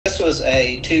was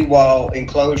a 2-wall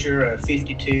enclosure of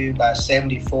 52 by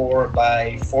 74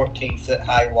 by 14 foot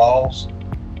high walls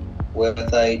with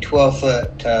a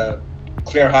 12-foot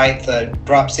clear height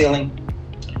drop ceiling.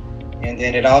 And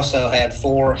then it also had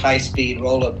 4 high-speed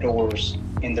roll-up doors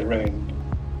in the room.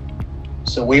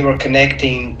 So we were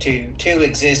connecting to 2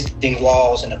 existing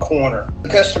walls in a corner. The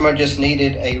customer just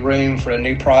needed a room for a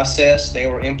new process they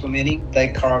were implementing. They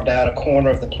carved out a corner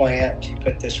of the plant to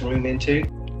put this room into.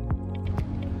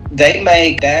 They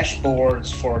make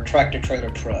dashboards for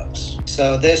tractor-trailer trucks.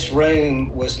 So this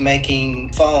room was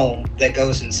making foam that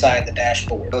goes inside the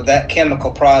dashboard. So that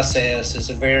chemical process is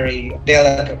a very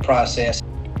delicate process.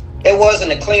 It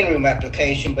wasn't a clean room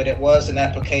application, but it was an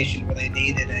application where they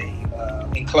needed a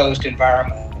enclosed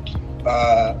environment,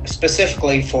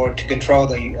 specifically to control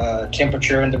the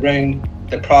temperature in the room.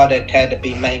 The product had to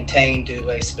be maintained to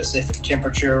a specific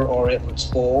temperature or it would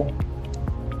spoil.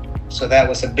 So that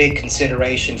was a big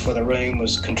consideration for the room,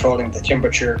 was controlling the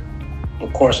temperature.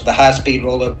 Of course, the high-speed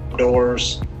roll-up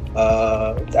doors,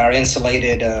 our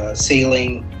insulated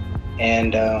ceiling,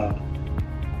 and our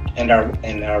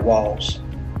walls.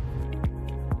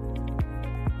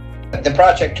 The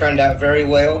project turned out very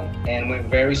well and went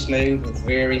very smooth with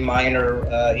very minor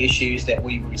issues that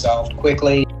we resolved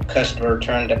quickly. The customer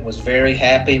was very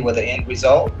happy with the end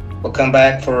result. We'll come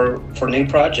back for new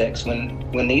projects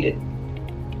when needed.